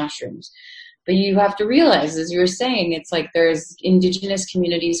just mushrooms. But you have to realize, as you were saying, it's like there's indigenous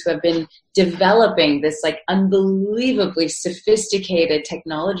communities who have been developing this like unbelievably sophisticated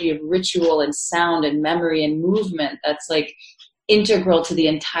technology of ritual and sound and memory and movement that's like integral to the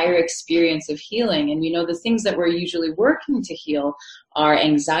entire experience of healing. And, you know, the things that we're usually working to heal are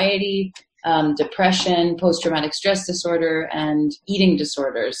anxiety, depression, post-traumatic stress disorder, and eating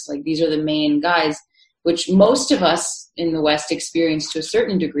disorders. Like, these are the main guys, which most of us in the West experience to a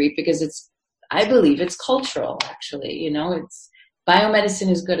certain degree, because I believe it's cultural, actually. You know, it's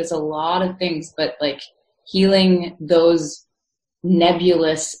biomedicine is good as a lot of things, but like healing those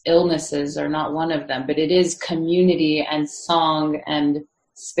nebulous illnesses are not one of them. But it is community and song and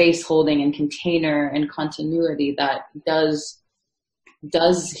space holding and container and continuity that does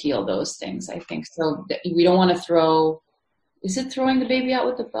heal those things, I think. So we don't want to is it throwing the baby out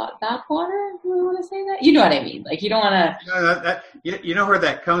with the bathwater? Do we want to say that? You know what I mean? Like, you don't want to. No, you know where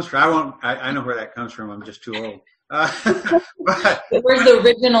that comes from. I know where that comes from. I'm just too old. But where's the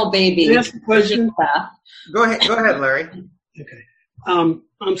original baby? Can I ask a question? Go ahead, Larry. Okay. I'm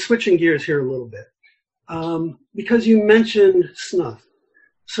switching gears here a little bit because you mentioned snuff.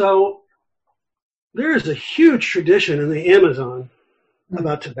 So there is a huge tradition in the Amazon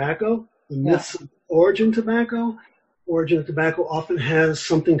about tobacco, the myths of origin tobacco. Origin of tobacco often has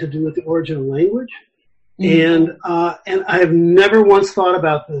something to do with the origin of language. Mm-hmm. And I have never once thought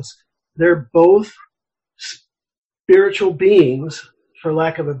about this. They're both spiritual beings, for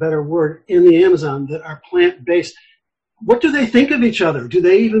lack of a better word, in the Amazon that are plant-based. What do they think of each other? Do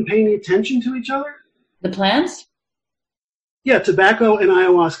they even pay any attention to each other? The plants? Yeah, tobacco and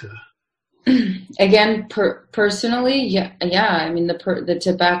ayahuasca. Again, personally, yeah. I mean, the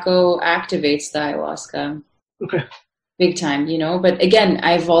tobacco activates the ayahuasca. Okay. Big time, you know. But again,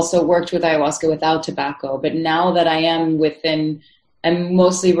 I've also worked with ayahuasca without tobacco. But now that I'm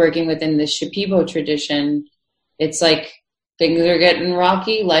mostly working within the Shipibo tradition, it's like things are getting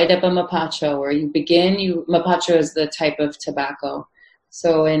rocky, light up a mapacho. Where you begin, mapacho is the type of tobacco.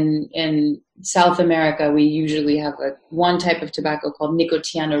 So in South America, we usually have one type of tobacco called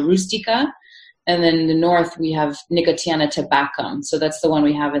Nicotiana rustica. And then in the north, we have Nicotiana tabacum. So that's the one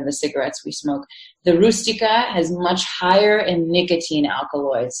we have in the cigarettes we smoke. The rustica has much higher in nicotine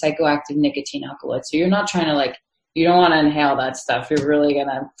alkaloids, psychoactive nicotine alkaloids. So you're not trying to you don't want to inhale that stuff. You're really going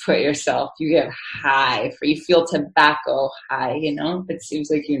to put yourself, you get high, you feel tobacco high, It seems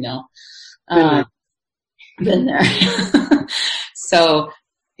like been there. So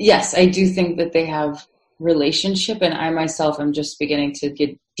yes, I do think that they have relationship, and I myself am just beginning to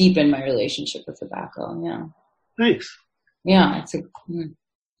get deep in my relationship with tobacco. Yeah. Thanks. Yeah, it's the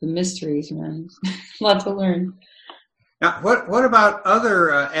mysteries, man. A lot to learn. Now, what about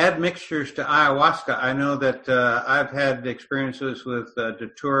other admixtures to ayahuasca? I know that I've had experiences with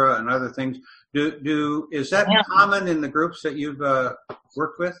datura and other things. Is that common in the groups that you've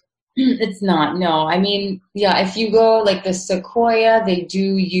worked with? It's not, no. I mean, yeah, if you go like the Sequoia, they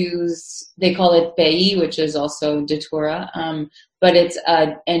call it Pei, which is also datura, but it's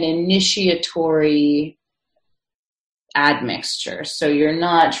an initiatory admixture. So you're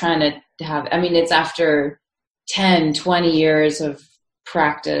not trying to have, it's after 10, 20 years of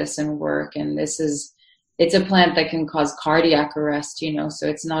practice and work, and it's a plant that can cause cardiac arrest, so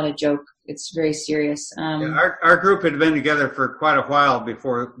it's not a joke. It's very serious. Our group had been together for quite a while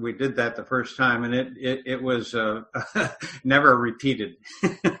before we did that the first time, and it was never repeated.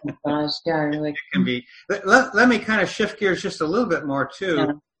 Oh gosh, yeah, it can be. Let me kind of shift gears just a little bit more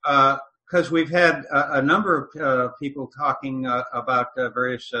too, because we've had a number of people talking about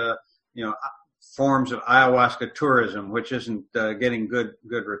various, forms of ayahuasca tourism, which isn't getting good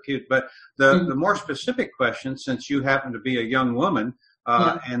repute. But the more specific question, since you happen to be a young woman.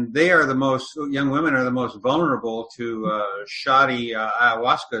 And young women are the most vulnerable to shoddy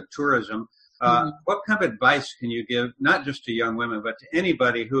ayahuasca tourism. What kind of advice can you give, not just to young women, but to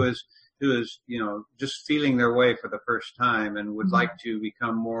anybody who is just feeling their way for the first time and would like to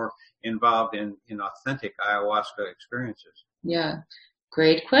become more involved in authentic ayahuasca experiences? Yeah,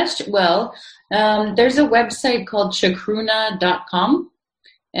 great question. Well, there's a website called chacruna.com.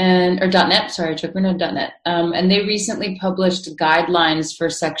 chacruna.net. And they recently published guidelines for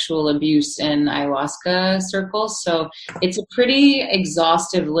sexual abuse in ayahuasca circles. So it's a pretty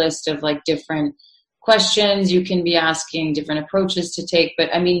exhaustive list of different questions you can be asking, different approaches to take. But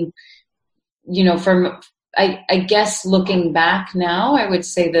I guess looking back now, I would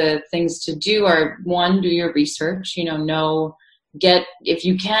say the things to do are, one, do your research, if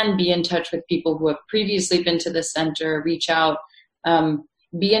you can, be in touch with people who have previously been to the center, reach out,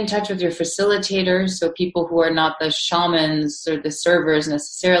 be in touch with your facilitators, so people who are not the shamans or the servers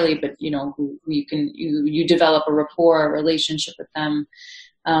necessarily, but who you develop a rapport, a relationship with them.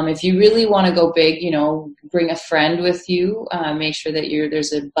 If you really want to go big, bring a friend with you. Make sure that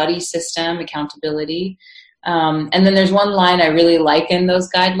there's a buddy system, accountability. And then there's one line I really like in those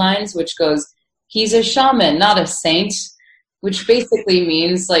guidelines, which goes, "He's a shaman, not a saint." Which basically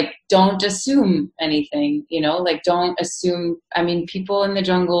means don't assume anything, don't assume. People in the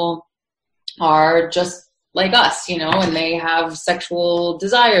jungle are just like us, and they have sexual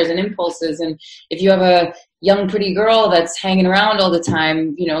desires and impulses. And if you have a young, pretty girl that's hanging around all the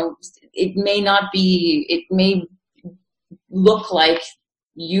time, it may look like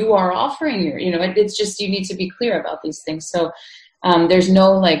you are offering it's just, you need to be clear about these things. So there's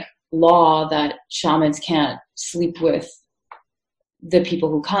no law that shamans can't sleep with the people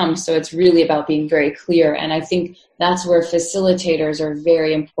who come. So it's really about being very clear. And I think that's where facilitators are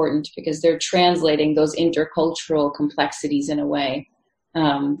very important, because they're translating those intercultural complexities in a way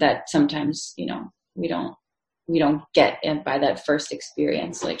that sometimes, we don't get by that first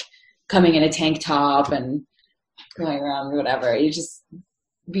experience, coming in a tank top and going around or whatever. You just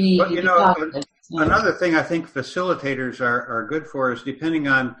be. But, another thing I think facilitators are good for is depending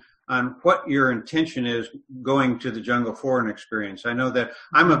on what your intention is going to the jungle for an experience. I know that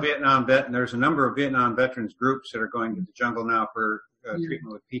I'm a Vietnam vet, and there's a number of Vietnam veterans groups that are going to the jungle now for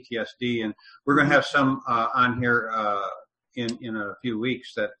treatment with PTSD, and we're going to have some on here in a few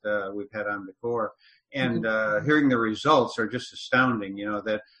weeks that we've had on before. And hearing the results are just astounding.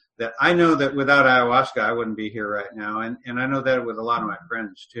 That I know that without ayahuasca I wouldn't be here right now, and I know that with a lot of my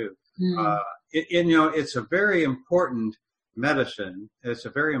friends too. It's a very important medicine. It's a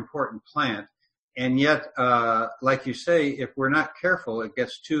very important plant, and yet, like you say, if we're not careful, it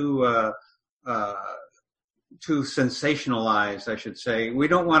gets too too sensationalized, I should say. We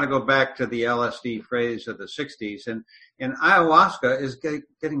don't want to go back to the LSD phrase of the 60s. And ayahuasca is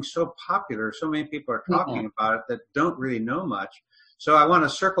getting so popular. So many people are talking about it that don't really know much. So I want to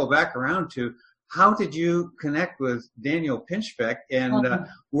circle back around to, how did you connect with Daniel Pinchbeck and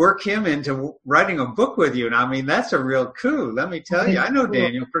work him into writing a book with you? And I mean, that's a real coup. Let me tell you, I know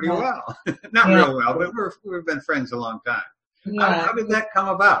Daniel pretty well. Not real well, but we've been friends a long time. Yeah. How did that come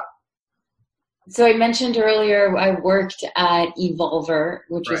about? So I mentioned earlier, I worked at Evolver,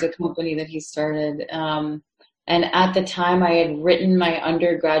 which was a company that he started. And at the time, I had written my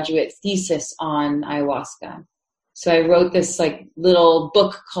undergraduate thesis on ayahuasca. So I wrote this like little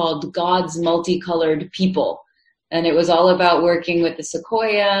book called God's Multicolored People. And it was all about working with the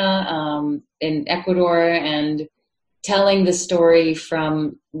Sequoia in Ecuador and telling the story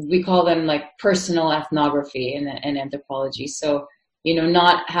from, we call them like personal ethnography in anthropology. So,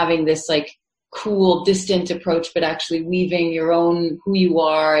 not having this like cool, distant approach, but actually weaving your own, who you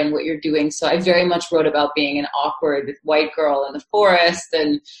are and what you're doing. So I very much wrote about being an awkward white girl in the forest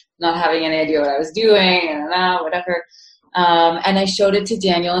and not having any idea what I was doing and whatever. And I showed it to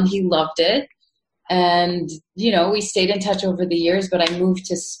Daniel and he loved it. And, we stayed in touch over the years, but I moved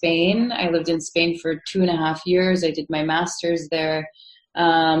to Spain. I lived in Spain for 2.5 years. I did my master's there.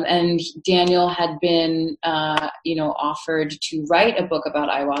 And Daniel had been, offered to write a book about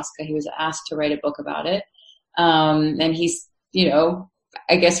ayahuasca. He was asked to write a book about it. And he's,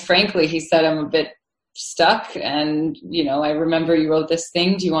 I guess, frankly, he said, I'm a bit stuck. And, I remember you wrote this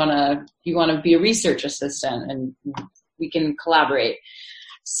thing. Do you want to be a research assistant and we can collaborate?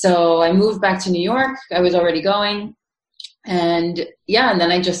 So I moved back to New York. I was already going. And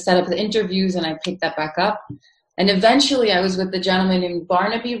then I just set up the interviews and I picked that back up. And eventually I was with the gentleman named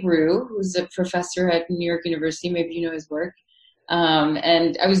Barnaby Rue, who's a professor at New York University. Maybe you know his work.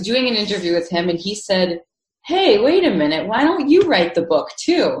 And I was doing an interview with him and he said, hey, wait a minute. Why don't you write the book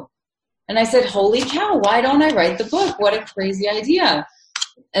too? And I said, holy cow, why don't I write the book? What a crazy idea.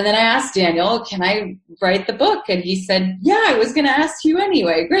 And then I asked Daniel, can I write the book? And he said, yeah, I was going to ask you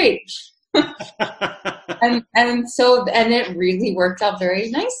anyway. Great. and it really worked out very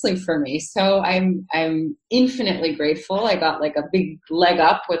nicely for me. So I'm infinitely grateful. I got like a big leg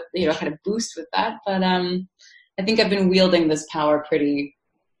up with, kind of boost with that. But I think I've been wielding this power pretty,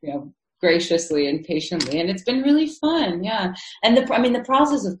 graciously and patiently, and it's been really fun. Yeah. And the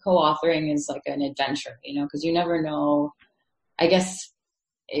process of co-authoring is like an adventure, because you never know. I guess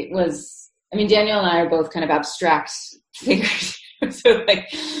it was, Daniel and I are both kind of abstract figures. So like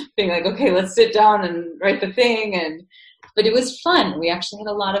being like, okay, let's sit down and write the thing. But it was fun. We actually had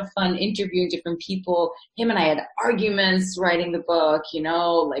a lot of fun interviewing different people. Him and I had arguments writing the book,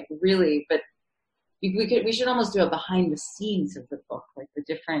 like really, but we should almost do a behind the scenes of the book, like the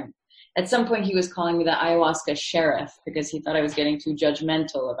different, at some point he was calling me the ayahuasca sheriff because he thought I was getting too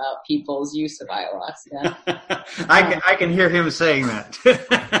judgmental about people's use of ayahuasca. I can hear him saying that.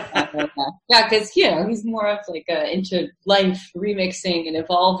 Yeah, because he's more of like into life remixing and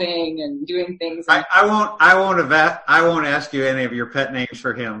evolving and doing things. I won't ask you any of your pet names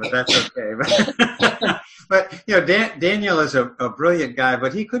for him, but that's okay. But Daniel is a brilliant guy,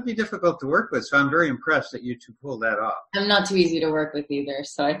 but he could be difficult to work with. So I'm very impressed that you two pulled that off. I'm not too easy to work with either,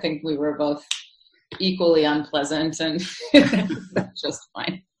 so I think we were both equally unpleasant, and that's just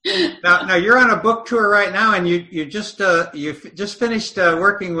fine. Now you're on a book tour right now, and you just finished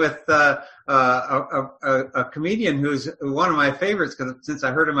working with a comedian who's one of my favorites since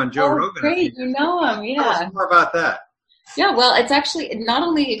I heard him on Joe Rogan. Great, you know him, yeah. Tell us more about that. Yeah, well, it's actually, not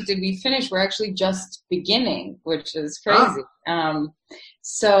only did we finish, we're actually just beginning, which is crazy.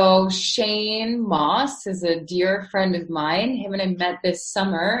 So Shane Moss is a dear friend of mine. Him and I met this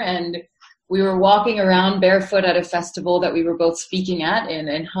summer, and we were walking around barefoot at a festival that we were both speaking at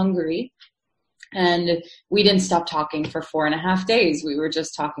in Hungary. And we didn't stop talking for 4.5 days. We were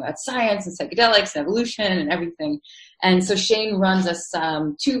just talking about science and psychedelics and evolution and everything. And so Shane runs us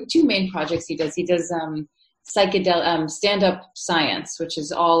two main projects he does. He does stand-up science, which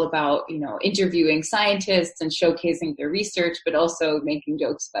is all about, interviewing scientists and showcasing their research, but also making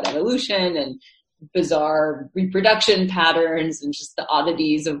jokes about evolution and bizarre reproduction patterns and just the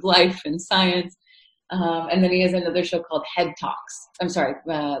oddities of life and science. And then he has another show called Head Talks. I'm sorry,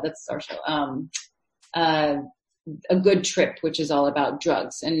 that's our show. A Good Trip, which is all about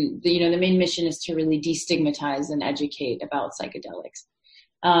drugs. And the main mission is to really destigmatize and educate about psychedelics.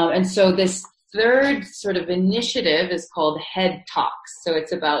 And so this third sort of initiative is called Head Talks. So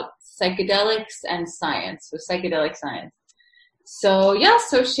it's about psychedelics and science, so psychedelic science. So yeah,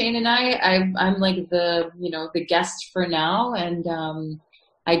 so Shane and I'm like the guest for now, and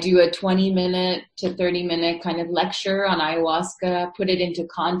I do a 20-minute to 30-minute kind of lecture on ayahuasca, put it into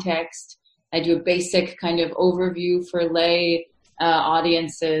context. I do a basic kind of overview for lay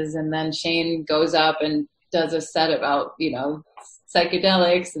audiences, and then Shane goes up and does a set about,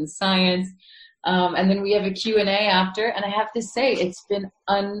 psychedelics and science. And then we have a Q&A after, and I have to say, it's been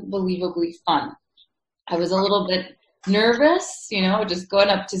unbelievably fun. I was a little bit nervous, just going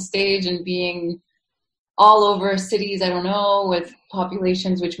up to stage and being all over cities, I don't know, with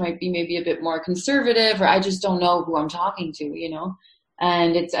populations which might be maybe a bit more conservative, or I just don't know who I'm talking to,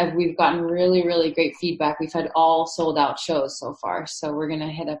 And we've gotten really, really great feedback. We've had all sold out shows so far. So we're going to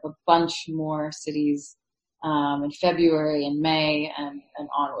hit up a bunch more cities in February and May and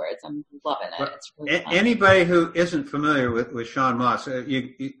onwards. I'm loving it. Well, it's really fun. Anybody who isn't familiar with Sean Moss,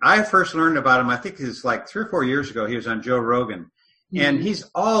 I first learned about him, I think it was like 3 or 4 years ago. He was on Joe Rogan. And he's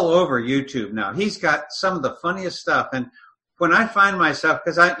all over YouTube now. He's got some of the funniest stuff. And when I find myself,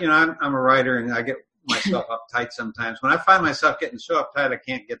 because I'm a writer and I get myself uptight sometimes. When I find myself getting so uptight I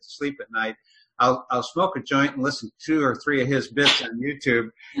can't get to sleep at night, I'll smoke a joint and listen to 2 or 3 of his bits on YouTube,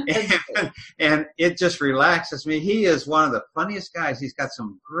 and it just relaxes me. He is one of the funniest guys. He's got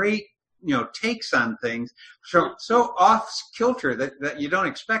some great takes on things, so off kilter that you don't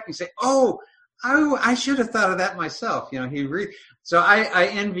expect. You say, oh, I should have thought of that myself. So I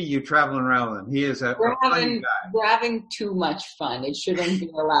envy you traveling around with him. He is a funny guy. We're having too much fun. It shouldn't be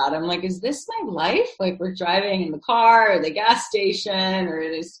allowed. I'm like, is this my life? Like, we're driving in the car or the gas station, or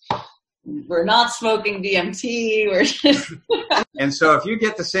we're not smoking DMT. We're just And so if you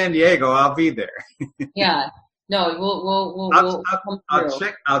get to San Diego, I'll be there. Yeah. No, we'll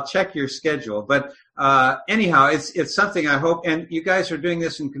I'll check your schedule. But anyhow, it's something I hope. And you guys are doing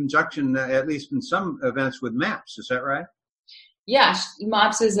this in conjunction, at least in some events, with MAPS. Is that right? Yeah,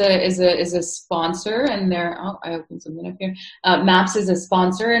 MAPS is a sponsor, and I opened something up here. MAPS is a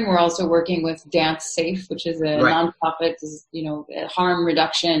sponsor, and we're also working with Dance Safe, which is a nonprofit, harm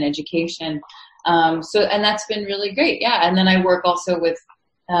reduction education. And that's been really great. Yeah, and then I work also with,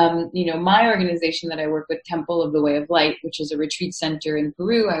 my organization that I work with, Temple of the Way of Light, which is a retreat center in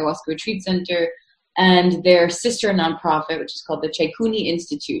Peru, ayahuasca retreat center, and their sister nonprofit, which is called the Chaikuni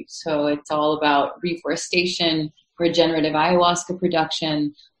Institute. So it's all about reforestation, regenerative ayahuasca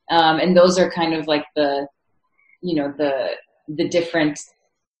production, and those are kind of like the different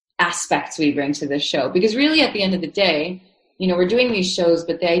aspects we bring to this show. Because really, at the end of the day, we're doing these shows,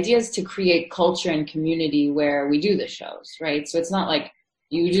 but the idea is to create culture and community where we do the shows, right? So it's not like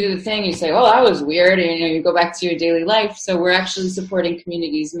you do the thing, you say, oh, that was weird, and you go back to your daily life. So we're actually supporting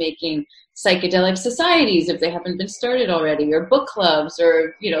communities making psychedelic societies if they haven't been started already, or book clubs,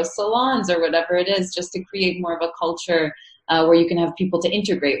 or salons, or whatever it is, just to create more of a culture where you can have people to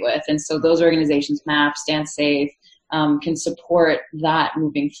integrate with. And so those organizations, MAPS, Dance Safe, can support that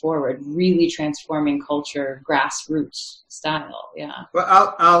moving forward, really transforming culture, grassroots style. Yeah.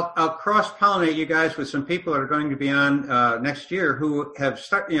 Well, I'll cross-pollinate you guys with some people that are going to be on next year who have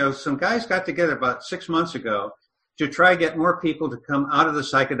started. Some guys got together about 6 months ago to try get more people to come out of the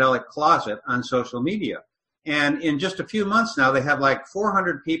psychedelic closet on social media. And in just a few months now, they have like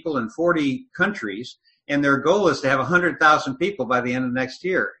 400 people in 40 countries. And their goal is to have 100,000 people by the end of next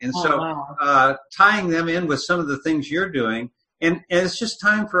year. And tying them in with some of the things you're doing, and it's just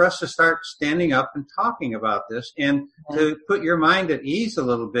time for us to start standing up and talking about this, and to put your mind at ease a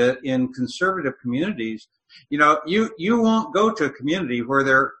little bit in conservative communities. You won't go to a community where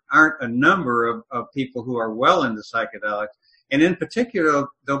there aren't a number of people who are well into psychedelics. And in particular,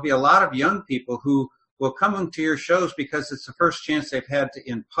 there'll be a lot of young people who will come into your shows because it's the first chance they've had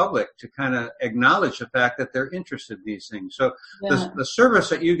in public to kind of acknowledge the fact that they're interested in these things. So the service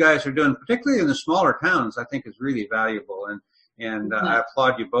that you guys are doing, particularly in the smaller towns, I think is really valuable. And I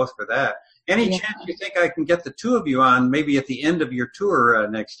applaud you both for that. Any chance you think I can get the two of you on maybe at the end of your tour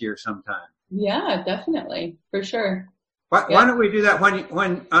next year sometime? Yeah, definitely. For sure. Why don't we do that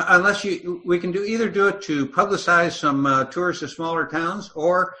when unless we can either do it to publicize some tours to smaller towns,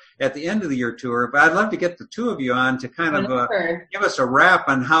 or at the end of your tour. But I'd love to get the two of you on to kind of give us a wrap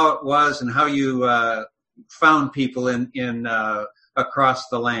on how it was and how you found people in across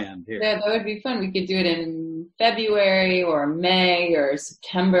the land here. Yeah, that would be fun. We could do it in February or May or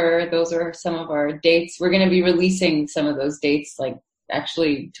September. Those are some of our dates. We're going to be releasing some of those dates like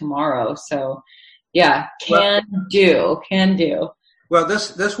actually tomorrow. So. Yeah, can do. Well,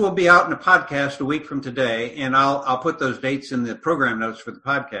 this will be out in a podcast a week from today, and I'll put those dates in the program notes for the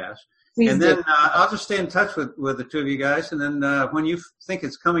podcast. Please and then I'll just stay in touch with the two of you guys, and then when you think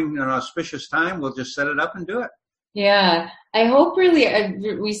it's coming an auspicious time, we'll just set it up and do it. Yeah, I hope really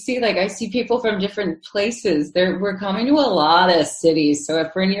we see like I see people from different places. We're coming to a lot of cities, so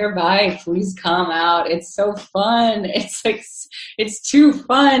if we're nearby, please come out. It's so fun. It's like it's too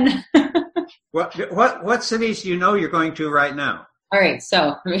fun. What cities do you know you're going to right now? All right,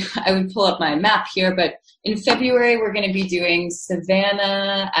 so I would pull up my map here, but in February we're going to be doing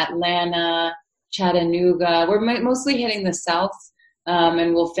Savannah, Atlanta, Chattanooga. We're mostly hitting the South.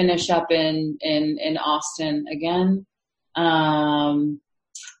 And we'll finish up in Austin again. Then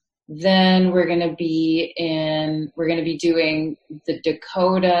we're gonna be doing the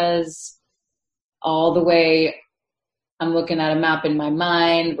Dakotas all the way. I'm looking at a map in my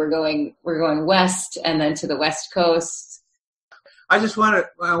mind. We're going west and then to the West Coast. I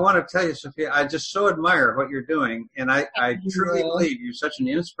want to tell you, Sophia, I just so admire what you're doing, and I truly believe you're such an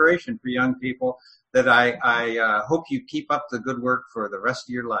inspiration for young people that I hope you keep up the good work for the rest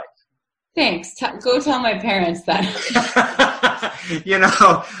of your life. Thanks. Go tell my parents that. You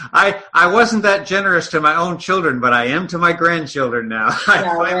know, I wasn't that generous to my own children, but I am to my grandchildren now.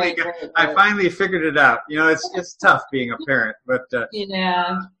 I finally figured it out. You know, it's tough being a parent, but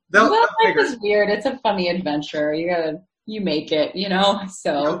yeah. They'll life figure is weird. It's a funny adventure. You make it, you know.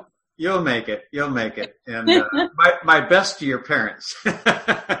 So you'll make it. You'll make it. And my best to your parents.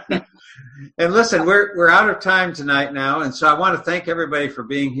 And listen, we're out of time tonight now, and so I want to thank everybody for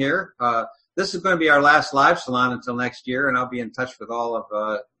being here. This is going to be our last live salon until next year, and I'll be in touch with all of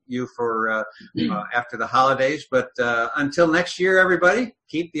you for after the holidays. But until next year, everybody,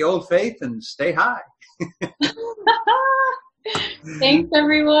 keep the old faith and stay high. Thanks,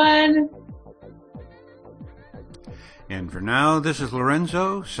 everyone. And for now, this is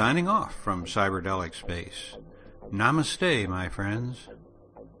Lorenzo signing off from Cyberdelic Space. Namaste, my friends.